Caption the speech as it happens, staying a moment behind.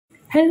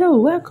Hello,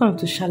 welcome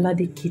to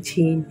Shaladi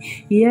Kitchen.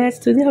 Yes,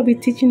 today I'll be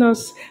teaching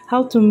us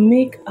how to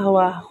make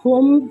our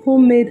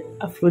homemade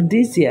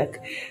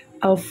aphrodisiac.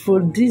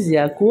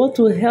 Aphrodisiac, what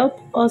will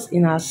help us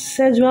in our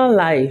sexual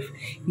life.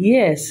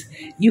 Yes,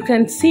 you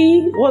can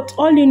see what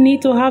all you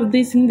need to have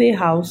this in the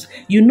house.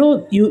 You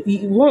know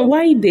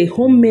why the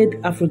homemade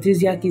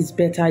aphrodisiac is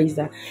better is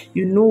that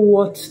you know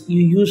what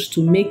you use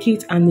to make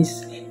it, and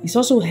it's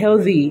also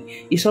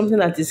healthy. It's something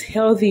that is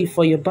healthy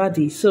for your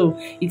body. So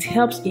it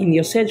helps in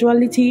your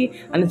sexuality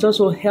and it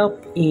also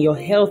helps in your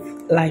health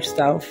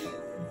lifestyle.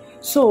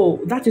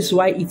 So that is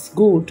why it's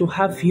good to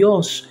have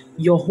your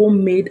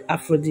homemade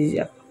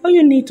aphrodisiac. All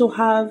you need to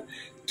have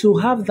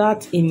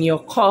that in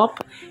your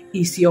cup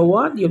is your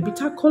what? Your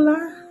bitter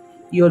cola,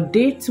 your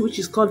date, which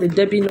is called the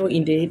debino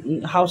in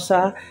the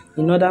Hausa,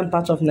 in northern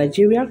part of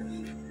Nigeria.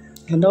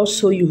 And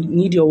also you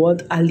need your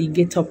what?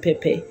 Alligator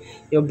pepper,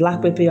 your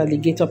black pepper, your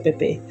alligator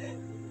pepper.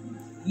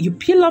 You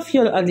peel off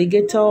your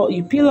alligator,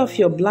 you peel off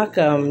your black,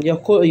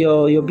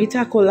 your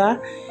bitter cola,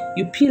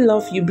 you peel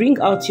off, you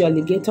bring out your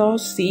alligator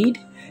seed,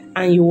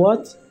 and you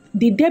what?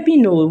 The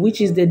debino,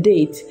 which is the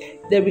date,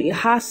 there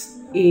has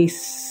a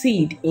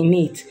seed in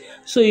it.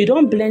 So you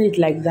don't blend it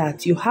like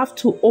that. You have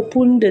to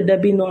open the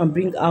debino and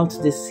bring out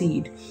the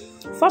seed.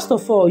 First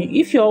of all,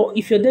 if your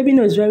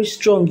debino is very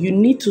strong, you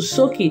need to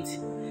soak it.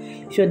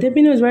 If your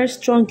debino is very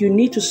strong, you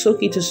need to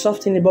soak it to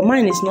soften it. But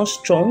mine is not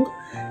strong.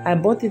 I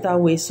bought it that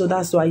way, so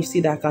that's why you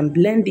see that I can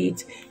blend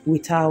it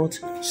without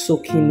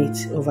soaking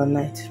it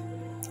overnight.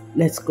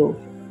 Let's go.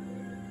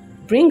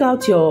 Bring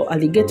out your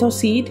alligator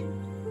seed.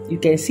 You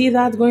can see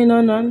that going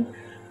on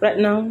right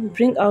now.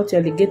 Bring out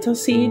your alligator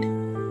seed,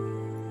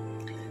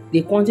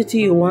 the quantity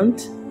you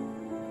want.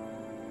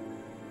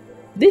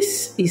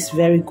 This is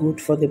very good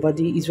for the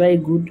body. It's very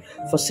good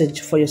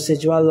for your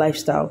sexual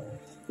lifestyle.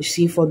 You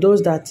see, for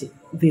those that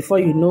before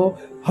you know,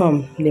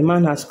 the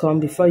man has come.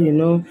 Before you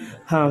know,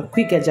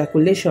 quick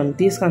ejaculation.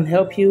 This can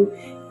help you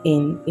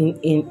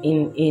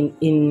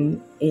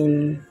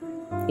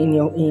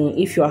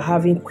if you are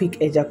having quick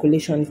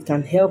ejaculation. It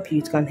can help you.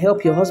 It can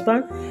help your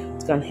husband.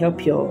 It can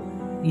help you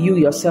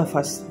yourself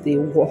as the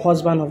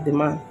husband of the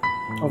man,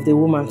 of the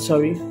woman.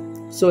 Sorry.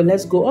 So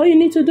let's go. All you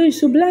need to do is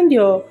to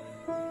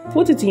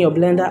put it in your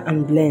blender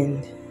and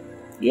blend.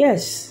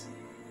 Yes,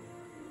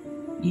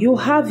 you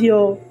have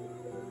your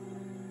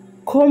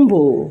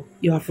combo,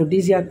 your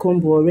aphrodisiac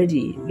combo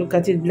already. Look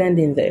at it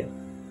blending there.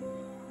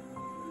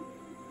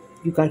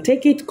 You can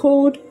take it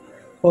cold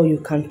or you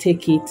can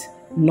take it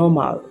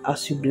normal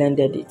as you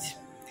blended it.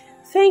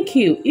 Thank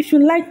you. If you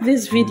like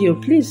this video,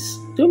 please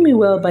do me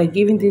well by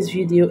giving this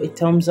video a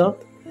thumbs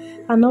up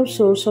and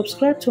also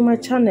subscribe to my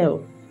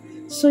channel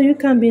so you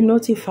can be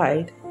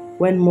notified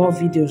when more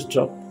videos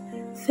drop.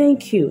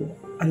 Thank you,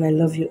 and I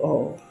love you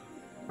all.